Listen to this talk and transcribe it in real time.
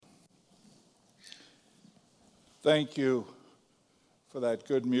Thank you for that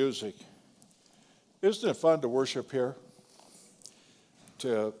good music. Isn't it fun to worship here?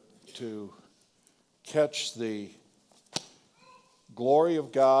 To catch the glory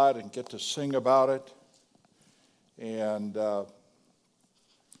of God and get to sing about it. And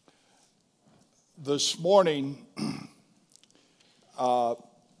this morning, I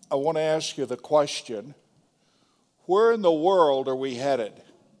want to ask you the question, where in the world are we headed?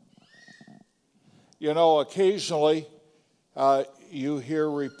 You know, occasionally you hear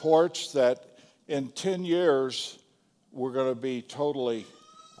reports that in 10 years we're going to be totally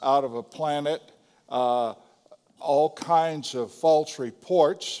out of a planet, all kinds of false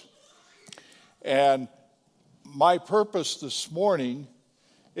reports. And my purpose this morning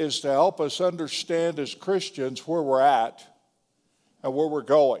is to help us understand as Christians where we're at and where we're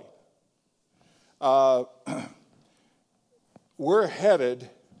going. We're headed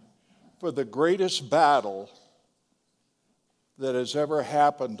for the greatest battle that has ever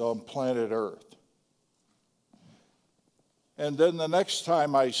happened on planet Earth. And then the next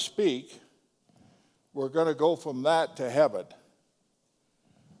time I speak, we're going to go from that to heaven.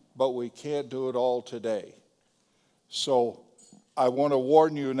 But we can't do it all today. So I want to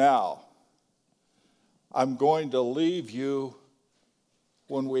warn you now. I'm going to leave you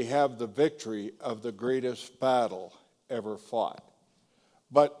when we have the victory of the greatest battle ever fought.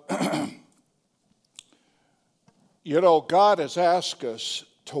 But, you know, God has asked us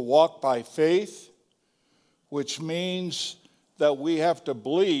to walk by faith, which means that we have to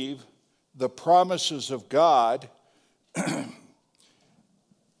believe the promises of God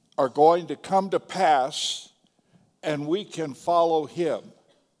are going to come to pass and we can follow Him.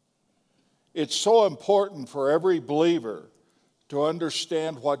 It's so important for every believer to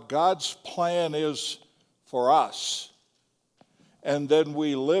understand what God's plan is for us. And then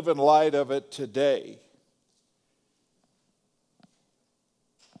we live in light of it today.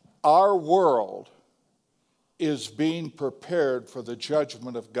 Our world is being prepared for the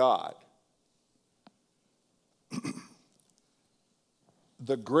judgment of God.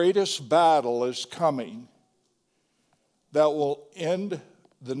 The greatest battle is coming that will end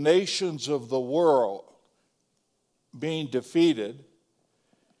the nations of the world being defeated.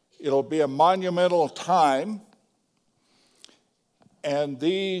 It'll be a monumental time. And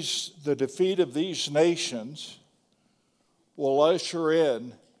the defeat of these nations will usher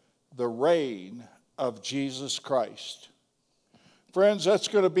in the reign of Jesus Christ. Friends, that's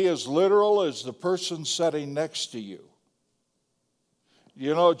going to be as literal as the person sitting next to you.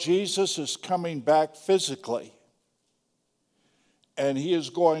 You know, Jesus is coming back physically, and He is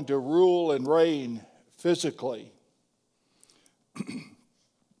going to rule and reign physically.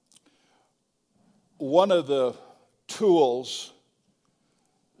 One of the tools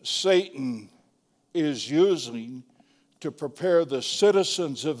Satan is using to prepare the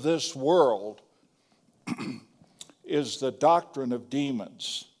citizens of this world is the doctrine of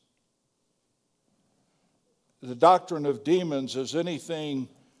demons. The doctrine of demons is anything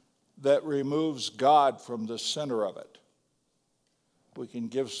that removes God from the center of it. We can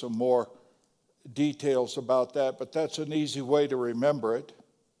give some more details about that, but that's an easy way to remember it.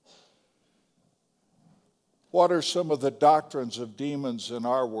 What are some of the doctrines of demons in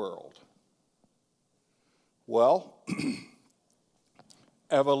our world? Well,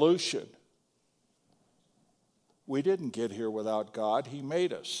 evolution. We didn't get here without God. He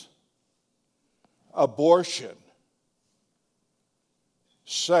made us. Abortion.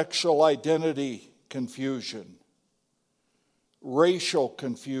 Sexual identity confusion. Racial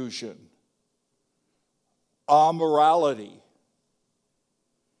confusion. Immorality.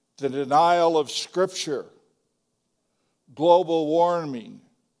 The denial of Scripture. Global warming,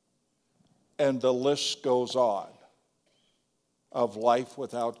 and the list goes on of life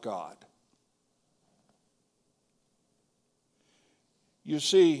without God. You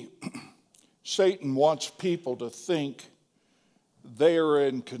see, Satan wants people to think they are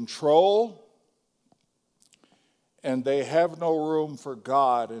in control and they have no room for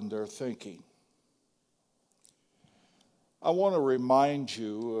God in their thinking. I want to remind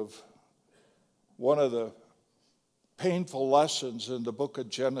you of one of the painful lessons in the book of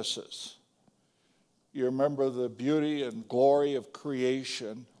Genesis. You remember the beauty and glory of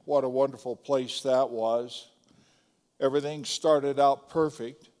creation. What a wonderful place that was. Everything started out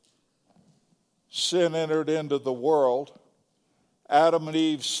perfect. Sin entered into the world. Adam and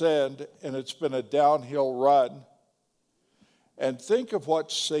Eve sinned, and it's been a downhill run. And think of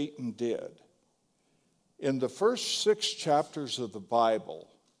what Satan did. In the first 6 chapters of the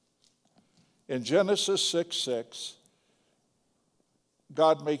Bible, in Genesis 6:6,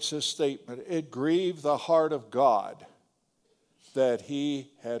 God makes this statement, it grieved the heart of God that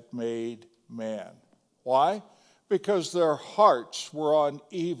he had made man. Why? Because their hearts were on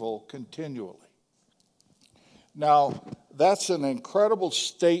evil continually. Now, that's an incredible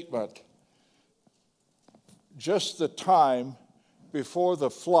statement. Just the time before the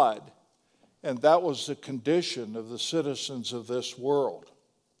flood, and that was the condition of the citizens of this world.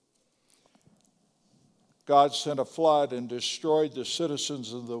 God sent a flood and destroyed the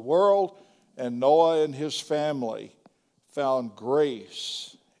citizens of the world, and Noah and his family found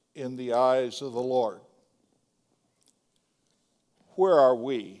grace in the eyes of the Lord. Where are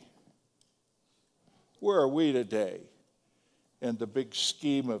we? Where are we today in the big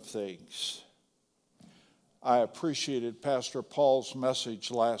scheme of things? I appreciated Pastor Paul's message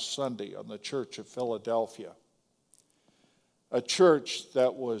last Sunday on the Church of Philadelphia, a church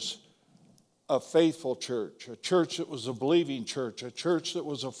that was a faithful church, a church that was a believing church, a church that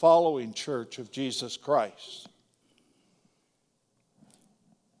was a following church of Jesus Christ.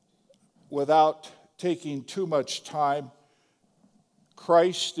 Without taking too much time,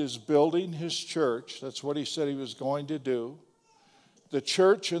 Christ is building his church. That's what he said he was going to do. The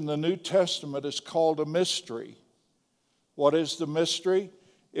church in the New Testament is called a mystery. What is the mystery?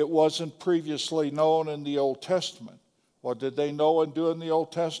 It wasn't previously known in the Old Testament. What did they know and do in the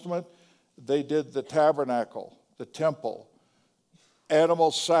Old Testament? They did the tabernacle, the temple,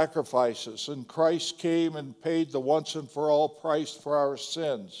 animal sacrifices, and Christ came and paid the once and for all price for our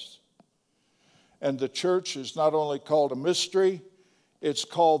sins. And the church is not only called a mystery, it's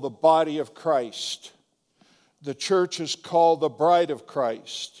called the body of Christ. The church is called the bride of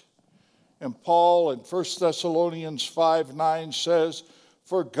Christ. And Paul in 1 Thessalonians 5:9 says,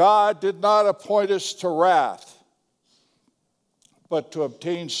 "For God did not appoint us to wrath, but to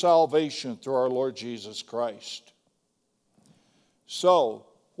obtain salvation through our Lord Jesus Christ." So,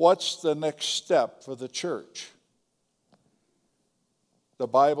 what's the next step for the church? The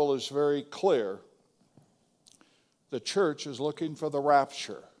Bible is very clear. The church is looking for the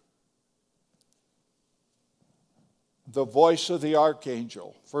rapture. The voice of the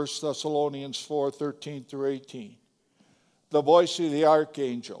archangel, 1 Thessalonians 4:13 through 18. The voice of the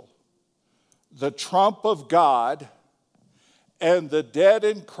archangel, the trump of God, and the dead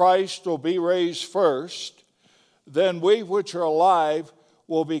in Christ will be raised first. Then we which are alive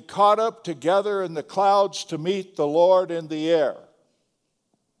will be caught up together in the clouds to meet the Lord in the air.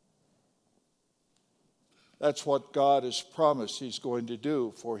 That's what God has promised he's going to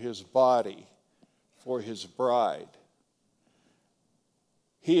do for his body, for his bride.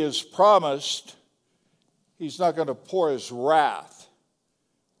 He has promised he's not going to pour his wrath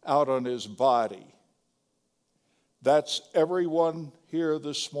out on his body. That's everyone here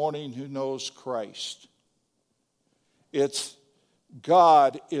this morning who knows Christ. It's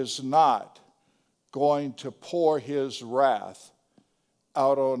God is not going to pour his wrath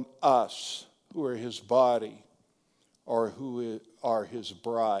out on us who are his body or who are his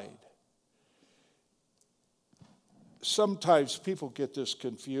bride. Sometimes people get this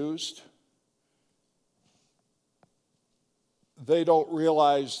confused. They don't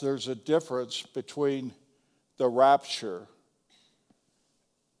realize there's a difference between the rapture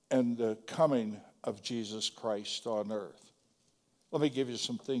and the coming of Jesus Christ on earth. Let me give you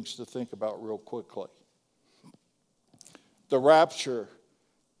some things to think about real quickly. The rapture,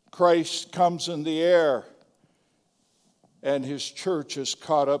 Christ comes in the air and his church is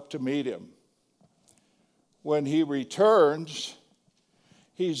caught up to meet him. When he returns,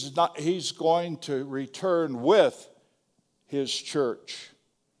 he's going to return with his church.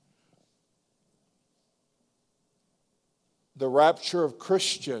 The rapture of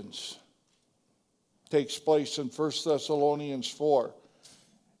Christians takes place in 1 Thessalonians 4.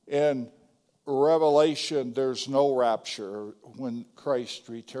 In Revelation, there's no rapture when Christ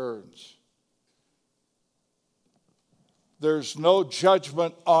returns. There's no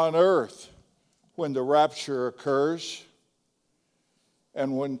judgment on earth when the rapture occurs.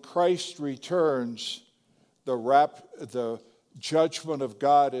 And when Christ returns, the judgment of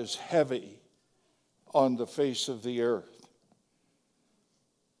God is heavy on the face of the earth.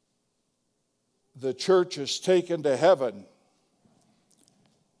 The church is taken to heaven.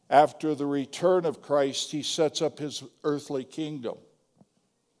 After the return of Christ, he sets up his earthly kingdom.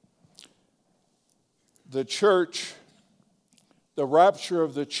 The church, the rapture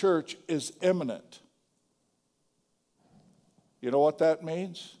of the church is imminent. You know what that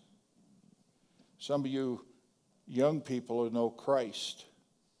means? Some of you young people who know Christ.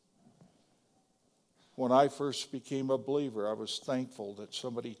 When I first became a believer, I was thankful that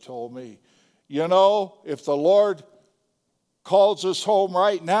somebody told me, you know, if the Lord calls us home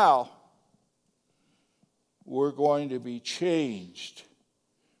right now, we're going to be changed.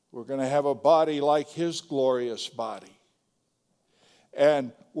 We're going to have a body like his glorious body.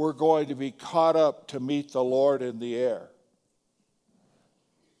 And we're going to be caught up to meet the Lord in the air.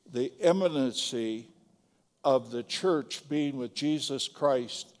 The imminency of the church being with Jesus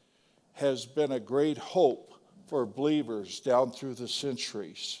Christ has been a great hope for believers down through the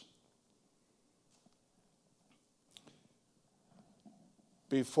centuries.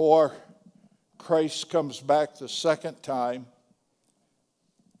 Before Christ comes back the second time,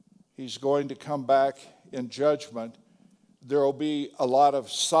 he's going to come back in judgment. There will be a lot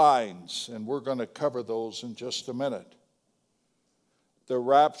of signs, and we're going to cover those in just a minute. The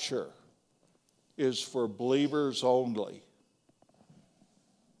rapture is for believers only.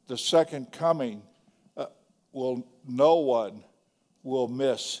 The second coming, no one will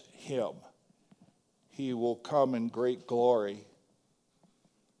miss him. He will come in great glory.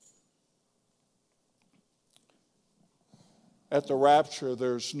 At the rapture,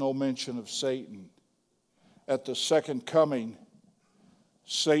 there's no mention of Satan. At the second coming,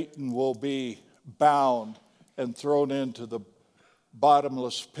 Satan will be bound and thrown into the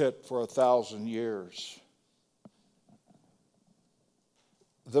bottomless pit for 1,000 years.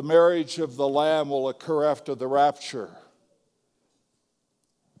 The marriage of the Lamb will occur after the rapture.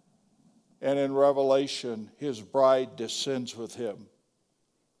 And in Revelation, his bride descends with him.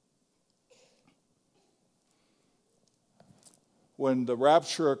 When the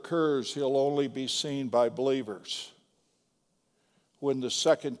rapture occurs, he'll only be seen by believers. When the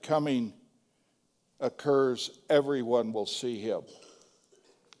second coming occurs, everyone will see him.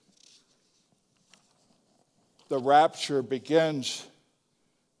 The rapture begins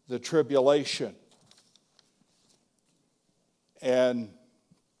the tribulation. And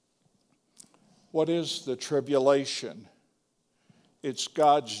what is the tribulation? It's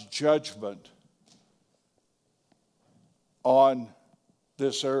God's judgment on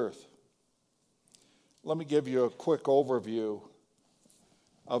this earth. Let me give you a quick overview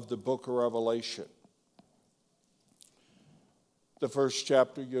of the book of Revelation. The first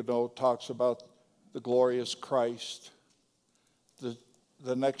chapter, talks about the glorious Christ.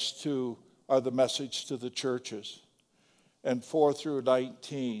 The next two are the message to the churches. And 4 through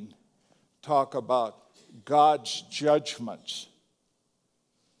 19 talk about God's judgments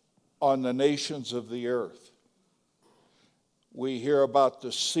on the nations of the earth. We hear about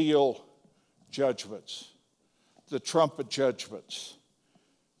the seal judgments, the trumpet judgments,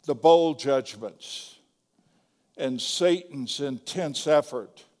 the bowl judgments, and Satan's intense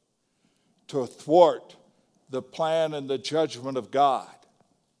effort to thwart the plan and the judgment of God.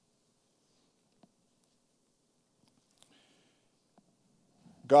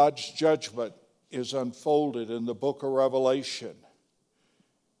 God's judgment is unfolded in the book of Revelation.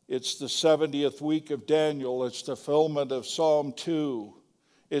 It's the 70th week of Daniel. It's the fulfillment of Psalm 2.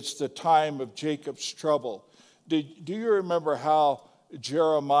 It's the time of Jacob's trouble. Do you remember how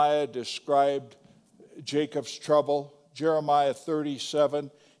Jeremiah described Jacob's trouble? Jeremiah 37,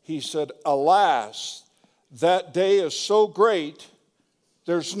 he said, "Alas, that day is so great,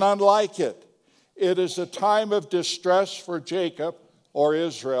 there's none like it. It is a time of distress for Jacob," or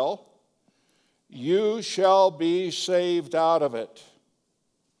Israel. "You shall be saved out of it."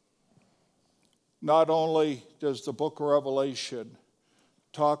 Not only does the book of Revelation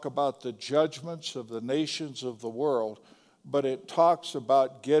talk about the judgments of the nations of the world, but it talks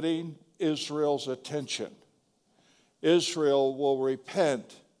about getting Israel's attention. Israel will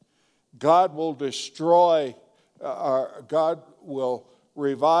repent. God will destroy, God will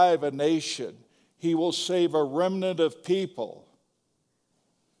revive a nation. He will save a remnant of people.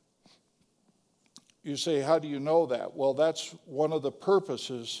 You say, how do you know that? Well, that's one of the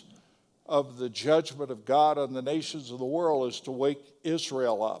purposes of the judgment of God on the nations of the world, is to wake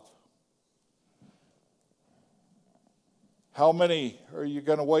Israel up. How many are you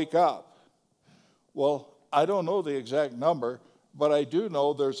going to wake up? Well, I don't know the exact number, but I do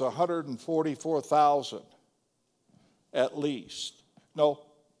know there's 144,000 at least. No,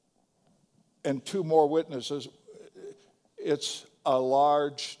 and 2 more witnesses. It's a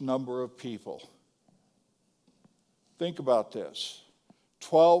large number of people. Think about this.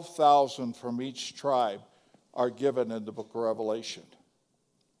 12,000 from each tribe are given in the book of Revelation.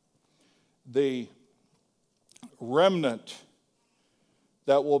 The remnant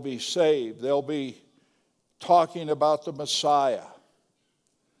that will be saved, they'll be talking about the Messiah.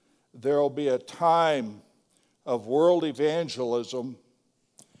 There will be a time of world evangelism,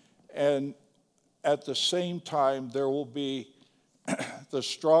 and at the same time there will be the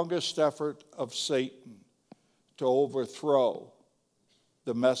strongest effort of Satan to overthrow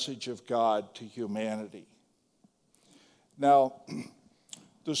the message of God to humanity. Now,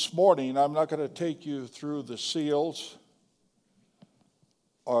 this morning, I'm not going to take you through the seals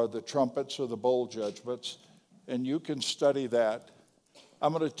or the trumpets or the bowl judgments, and you can study that.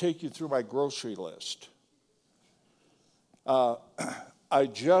 I'm going to take you through my grocery list. I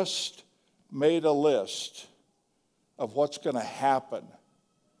just made a list of what's going to happen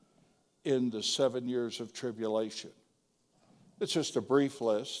in the 7 years of tribulation. It's just a brief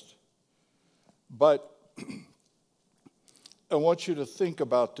list, but I want you to think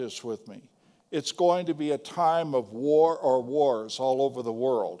about this with me. It's going to be a time of war or wars all over the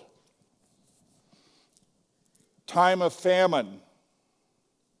world. Time of famine.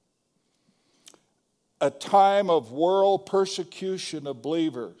 A time of world persecution of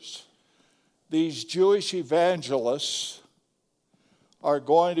believers. These Jewish evangelists are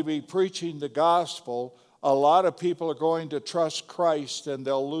going to be preaching the gospel. A lot of people are going to trust Christ and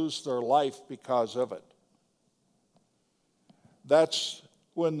they'll lose their life because of it. That's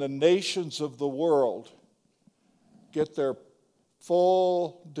when the nations of the world get their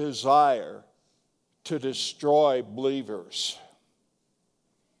full desire to destroy believers.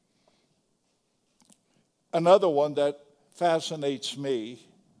 Another one that fascinates me,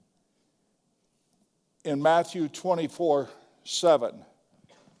 in Matthew 24:7,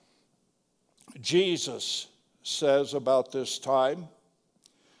 Jesus says about this time,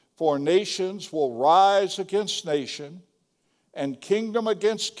 "For nations will rise against nation, and kingdom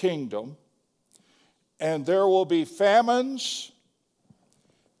against kingdom, and there will be famines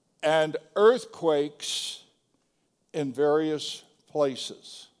and earthquakes in various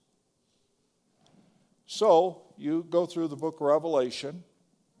places." So you go through the book of Revelation,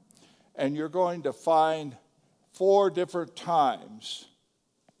 and you're going to find 4 different times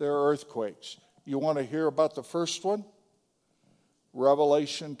there are earthquakes. You want to hear about the first one?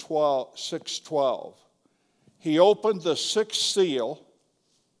 Revelation 6:12. He opened the 6th seal,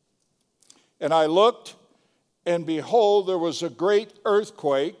 and I looked, and behold, there was a great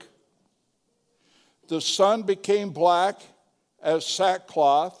earthquake. The sun became black as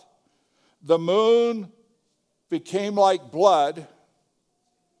sackcloth. The moon became like blood.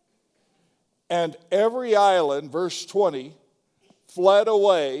 And every island, verse 20, fled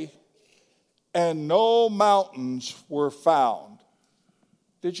away, and no mountains were found.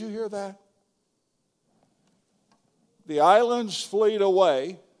 Did you hear that? The islands fleed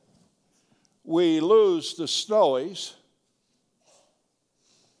away. We lose the Snowies,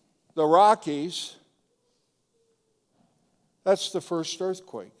 the Rockies. That's the first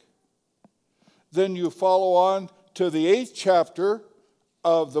earthquake. Then you follow on to the 8th chapter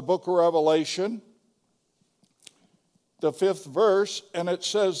of the book of Revelation, the 5th verse, and it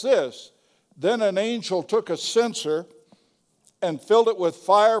says this: "Then an angel took a censer and filled it with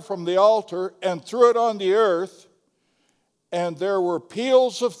fire from the altar and threw it on the earth. And there were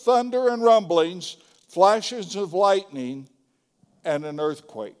peals of thunder and rumblings, flashes of lightning, and an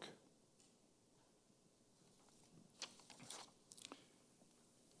earthquake."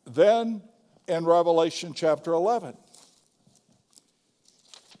 Then in Revelation chapter 11,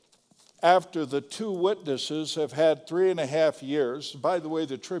 after the 2 witnesses have had 3.5 years, by the way,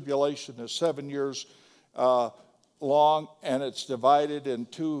 the tribulation is 7 years long, and it's divided in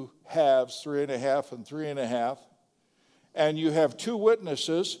 2 halves, 3.5 and 3.5. And you have 2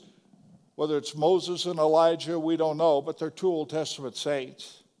 witnesses, whether it's Moses and Elijah, we don't know, but they're 2 Old Testament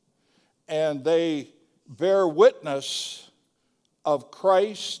saints. And they bear witness of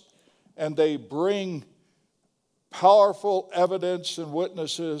Christ, and they bring powerful evidence and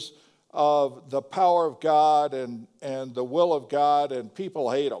witnesses of the power of God and the will of God, and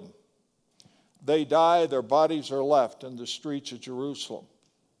people hate them. They die, their bodies are left in the streets of Jerusalem.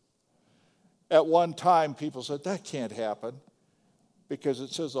 At one time, people said, that can't happen, because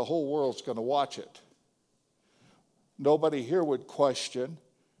it says the whole world's going to watch it. Nobody here would question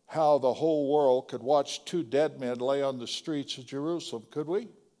how the whole world could watch 2 dead men lay on the streets of Jerusalem, could we?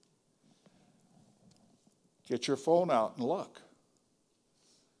 Get your phone out and look.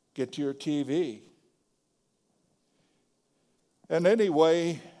 Get to your TV. And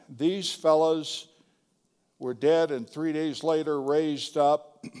anyway, these fellows were dead and 3 days later raised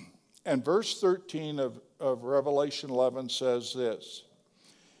up. And verse 13 of Revelation 11 says this: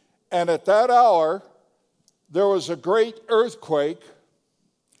 "And at that hour there was a great earthquake,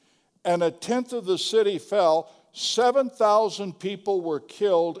 and 1/10 of the city fell. 7,000 people were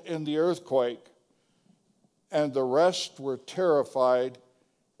killed in the earthquake, and the rest were terrified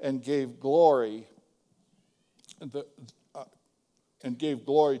and gave glory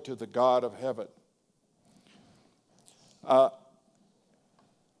to the God of heaven." I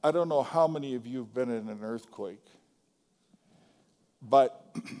don't know how many of you have been in an earthquake,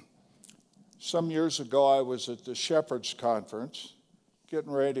 but some years ago I was at the Shepherd's Conference,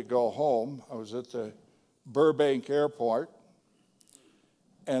 getting ready to go home. I was at the Burbank Airport,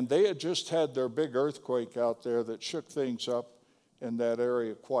 and they had just had their big earthquake out there that shook things up in that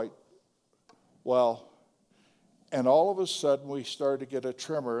area quite well. And all of a sudden we started to get a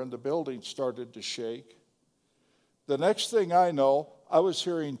tremor and the building started to shake. The next thing I know, I was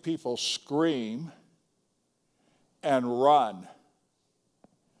hearing people scream and run.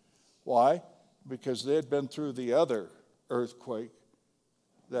 Why? Because they had been through the other earthquake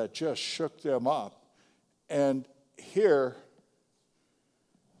that just shook them up. And here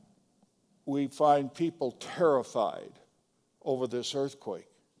we find people terrified over this earthquake.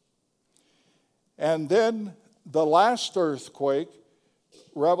 And then the last earthquake,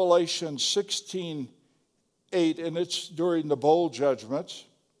 Revelation 16:8, and it's during the bowl judgments.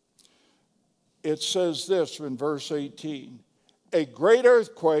 It says this in verse 18, a great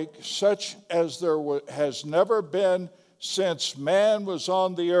earthquake such as there has never been since man was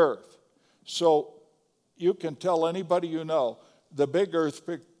on the earth. So you can tell anybody you know, the big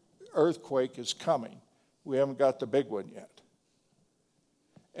earthquake is coming. We haven't got the big one yet.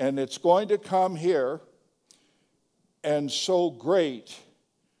 And it's going to come here, and so great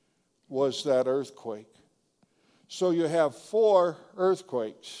was that earthquake. So you have 4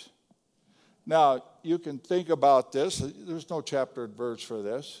 earthquakes. Now, you can think about this. There's no chapter and verse for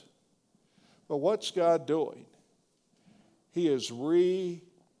this. But what's God doing? He is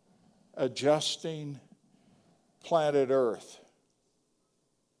readjusting planet Earth.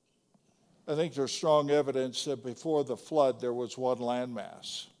 I think there's strong evidence that before the flood there was one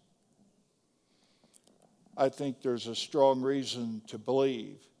landmass. I think there's a strong reason to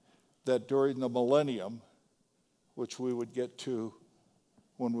believe that during the millennium, which we would get to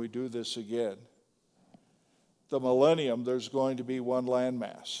when we do this again, the millennium, there's going to be one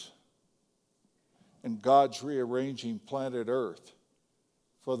landmass. And God's rearranging planet Earth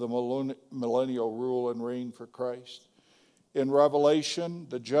for the millennial rule and reign for Christ. In Revelation,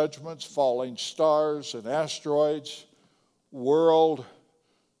 the judgments, falling stars and asteroids, worldwide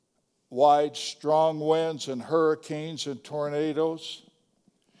strong winds and hurricanes and tornadoes.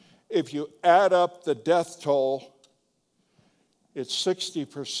 If you add up the death toll, it's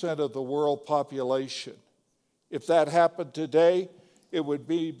 60% of the world population. If that happened today, it would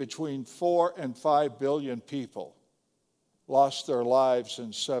be between 4 and 5 billion people lost their lives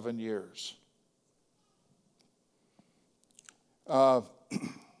in 7 years.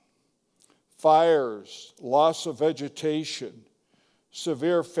 Fires, loss of vegetation,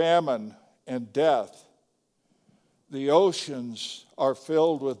 severe famine, and death. The oceans are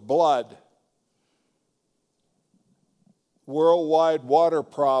filled with blood. Worldwide water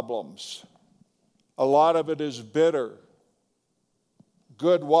problems. A lot of it is bitter.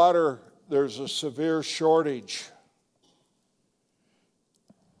 Good water, there's a severe shortage.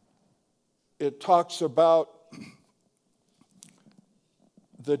 It talks about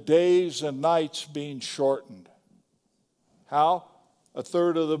the days and nights being shortened. How?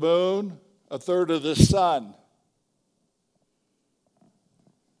 1/3 of the moon, 1/3 of the sun.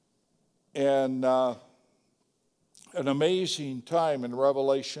 And an amazing time in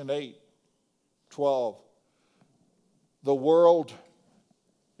Revelation 8:12. The world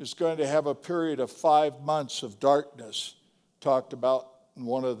is going to have a period of 5 months of darkness, talked about in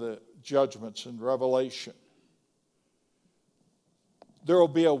one of the judgments in Revelation. There will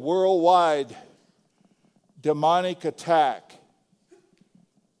be a worldwide demonic attack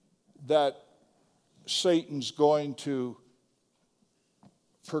that Satan's going to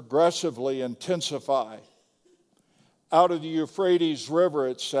progressively intensify. Out of the Euphrates River,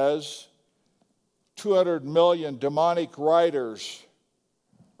 it says, 200 million demonic riders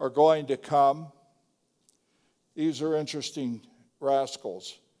are going to come. These are interesting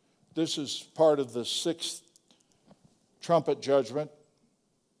rascals. This is part of the 6th trumpet judgment.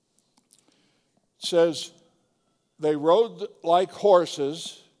 It says, they rode like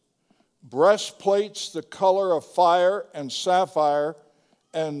horses, breastplates the color of fire and sapphire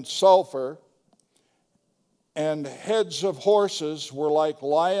and sulfur, and heads of horses were like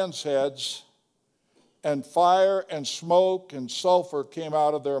lions' heads, and fire and smoke and sulfur came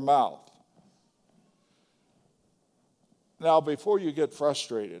out of their mouth. Now, before you get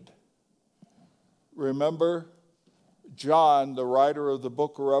frustrated, remember John, the writer of the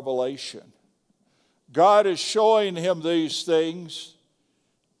book of Revelation. God is showing him these things,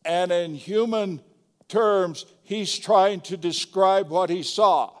 and in human terms, he's trying to describe what he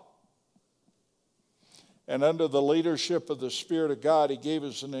saw. And under the leadership of the Spirit of God, he gave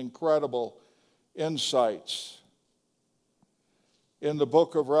us an incredible insights. In the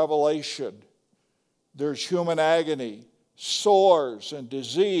book of Revelation, there's human agony, sores and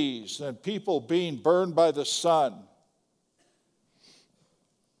disease, and people being burned by the sun.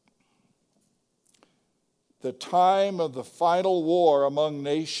 The time of the final war among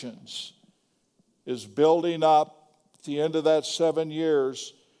nations is building up. At the end of that 7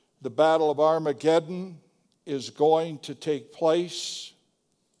 years, the Battle of Armageddon is going to take place.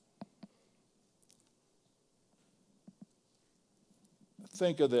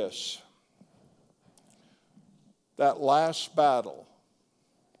 Think of this. That last battle,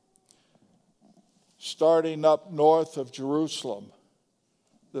 starting up north of Jerusalem,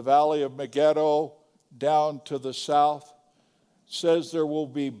 the valley of Megiddo, down to the south, says there will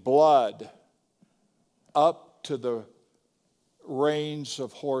be blood up to the reins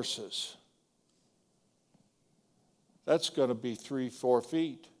of horses. That's going to be 3-4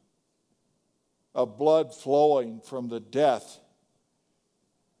 feet of blood flowing from the death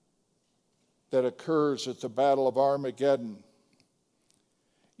that occurs at the Battle of Armageddon.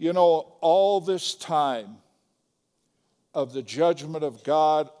 You know, all this time of the judgment of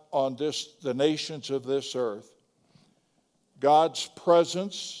God on the nations of this earth, God's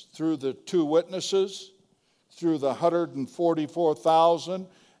presence through the 2 witnesses, through the 144,000,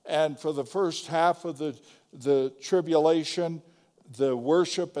 and for the first half of the tribulation, the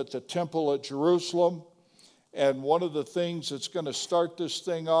worship at the temple at Jerusalem. And one of the things that's going to start this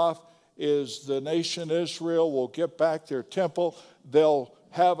thing off is the nation Israel will get back their temple. They'll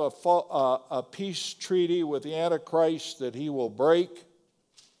have a peace treaty with the Antichrist that he will break.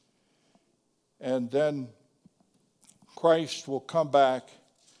 And then Christ will come back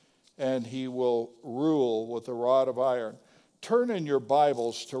and he will rule with a rod of iron. Turn in your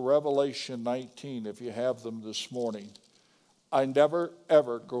Bibles to Revelation 19 if you have them this morning. I never,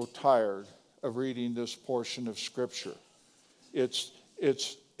 ever grow tired of reading this portion of Scripture. It's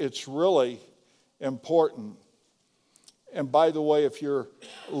really important. And by the way, if you're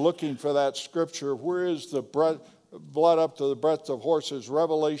looking for that Scripture, where is the blood up to the breadth of horses?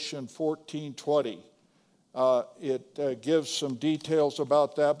 Revelation 14:20. It gives some details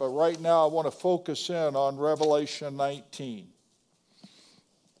about that, but right now I want to focus in on Revelation 19,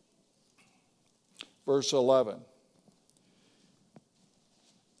 verse 11.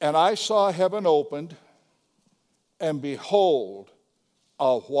 And I saw heaven opened, and behold,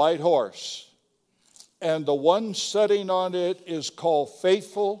 a white horse, and the one sitting on it is called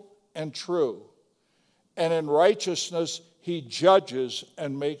Faithful and True, and in righteousness he judges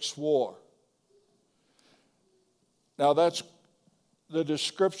and makes war. Now that's the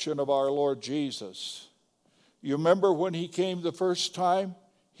description of our Lord Jesus. You remember when he came the first time?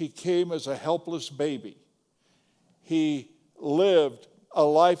 He came as a helpless baby. He lived a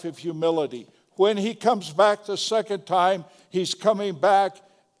life of humility. When he comes back the second time, he's coming back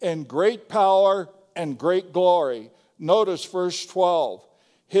in great power and great glory. Notice verse 12.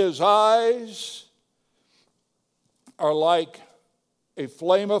 His eyes are like a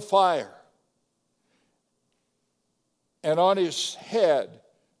flame of fire, and on his head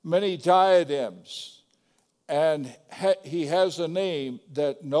many diadems, and he has a name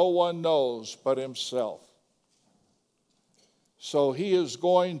that no one knows but himself. So he is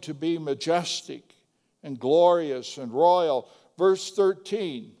going to be majestic and glorious and royal. Verse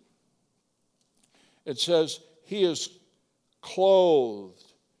 13, it says, he is clothed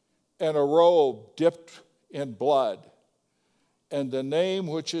in a robe dipped in blood, and the name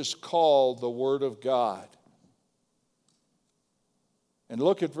which is called the Word of God. And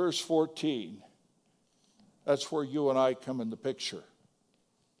look at verse 14. That's where you and I come in the picture.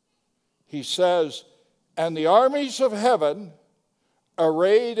 He says, and the armies of heaven,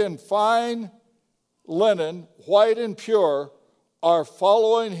 arrayed in fine linen, white and pure, are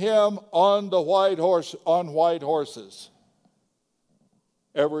following him on white horses.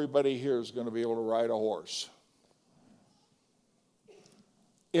 Everybody here is going to be able to ride a horse.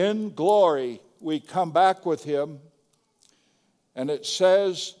 In glory, we come back with him, and it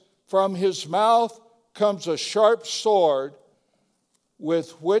says, from his mouth comes a sharp sword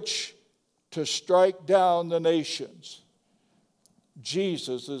with which to strike down the nations.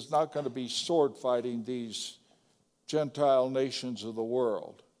 Jesus is not going to be sword fighting these Gentile nations of the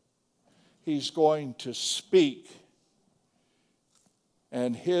world. He's going to speak,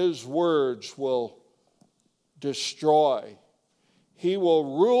 and his words will destroy. He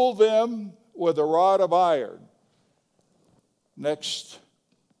will rule them with a rod of iron. Next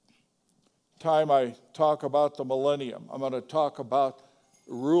time I talk about the millennium, I'm going to talk about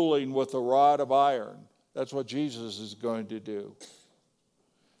ruling with a rod of iron. That's what Jesus is going to do.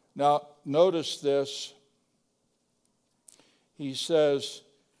 Now, notice this. He says,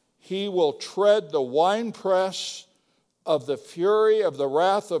 he will tread the winepress of the fury of the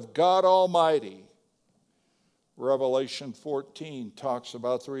wrath of God Almighty. Revelation 14 talks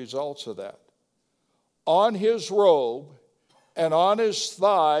about the results of that. On his robe and on his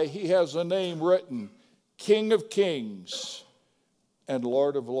thigh he has a name written, King of Kings and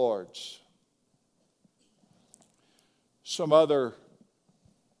Lord of Lords. Some other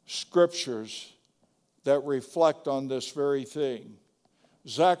scriptures that reflect on this very thing.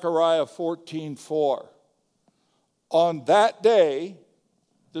 Zechariah 14:4. On that day,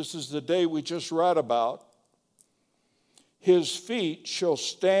 this is the day we just read about, his feet shall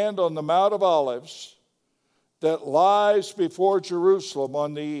stand on the Mount of Olives that lies before Jerusalem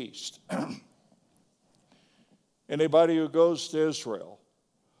on the east. Anybody who goes to Israel,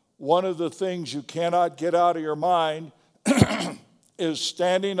 one of the things you cannot get out of your mind is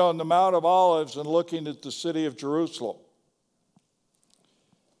standing on the Mount of Olives and looking at the city of Jerusalem.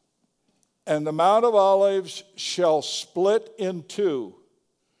 And the Mount of Olives shall split in two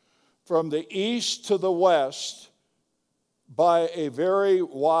from the east to the west by a very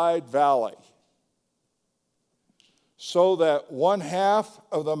wide valley, so that one half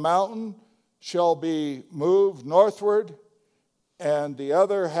of the mountain shall be moved northward and the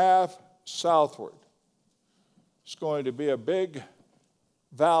other half southward. It's going to be a big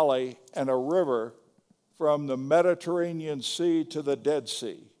valley and a river from the Mediterranean Sea to the Dead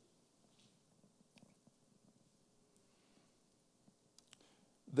Sea.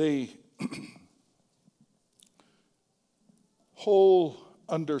 The whole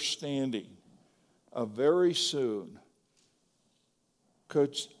understanding of very soon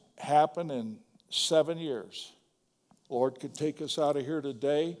could happen in 7 years. Lord could take us out of here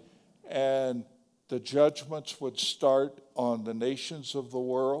today and the judgments would start on the nations of the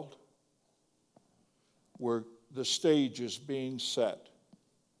world where the stage is being set.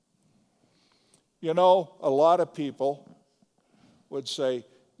 You know, a lot of people would say,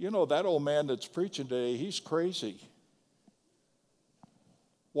 you know, that old man that's preaching today, he's crazy.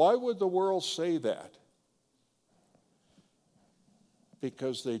 Why would the world say that?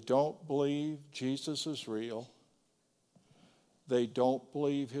 Because they don't believe Jesus is real. They don't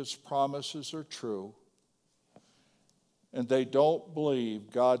believe his promises are true. And they don't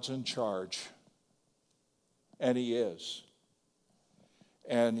believe God's in charge. And he is.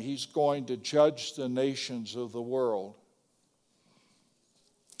 And he's going to judge the nations of the world.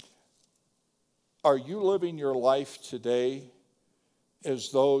 Are you living your life today as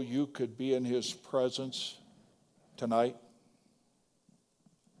though you could be in his presence tonight?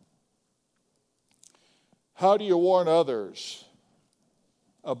 How do you warn others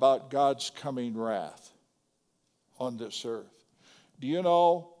about God's coming wrath on this earth? Do you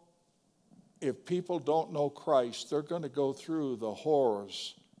know, if people don't know Christ, they're going to go through the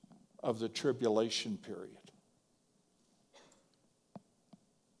horrors of the tribulation period.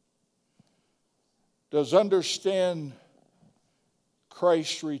 Does understand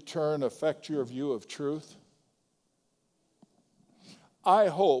Christ's return affect your view of truth? I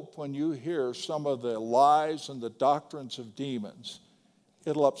hope when you hear some of the lies and the doctrines of demons,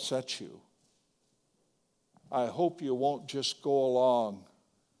 it'll upset you. I hope you won't just go along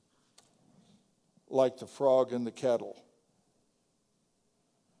like the frog in the kettle.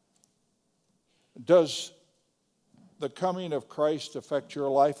 Does the coming of Christ affect your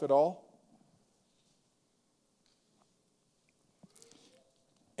life at all?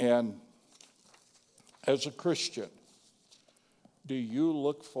 And as a Christian, do you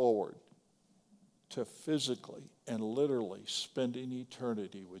look forward to physically and literally spending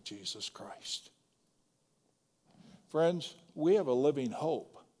eternity with Jesus Christ? Friends, we have a living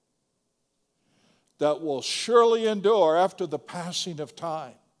hope that will surely endure after the passing of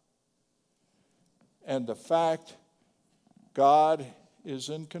time. And the fact God is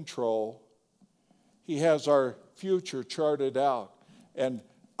in control, he has our future charted out. And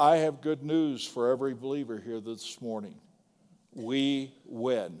I have good news for every believer here this morning. We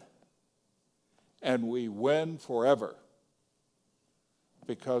win. And we win forever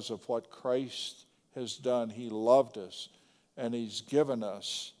because of what Christ has done. He loved us, and he's given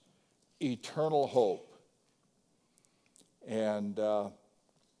us eternal hope. And,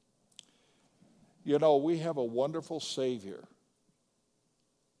 you know, we have a wonderful Savior.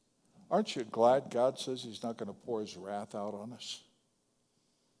 Aren't you glad God says he's not going to pour his wrath out on us?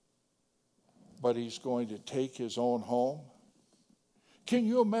 But he's going to take his own home. Can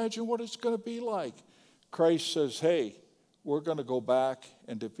you imagine what it's going to be like? Christ says, hey, we're going to go back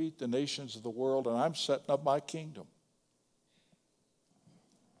and defeat the nations of the world, and I'm setting up my kingdom.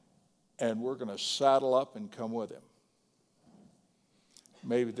 And we're going to saddle up and come with him.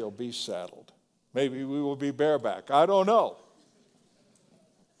 Maybe they'll be saddled. Maybe we will be bareback. I don't know.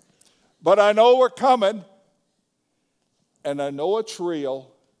 But I know we're coming, and I know it's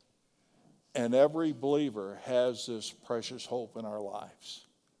real, and every believer has this precious hope in our lives.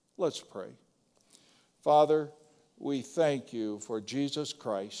 Let's pray. Father, we thank you for Jesus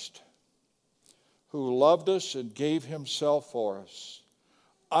Christ, who loved us and gave himself for us.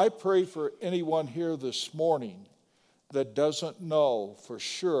 I pray for anyone here this morning that doesn't know for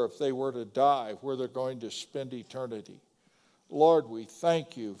sure if they were to die where they're going to spend eternity. Lord, we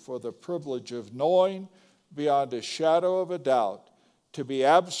thank you for the privilege of knowing beyond a shadow of a doubt to be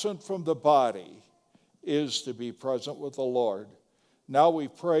absent from the body is to be present with the Lord. Now we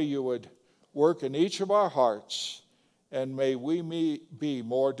pray you would work in each of our hearts, and may we be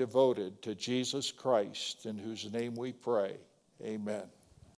more devoted to Jesus Christ, in whose name we pray. Amen.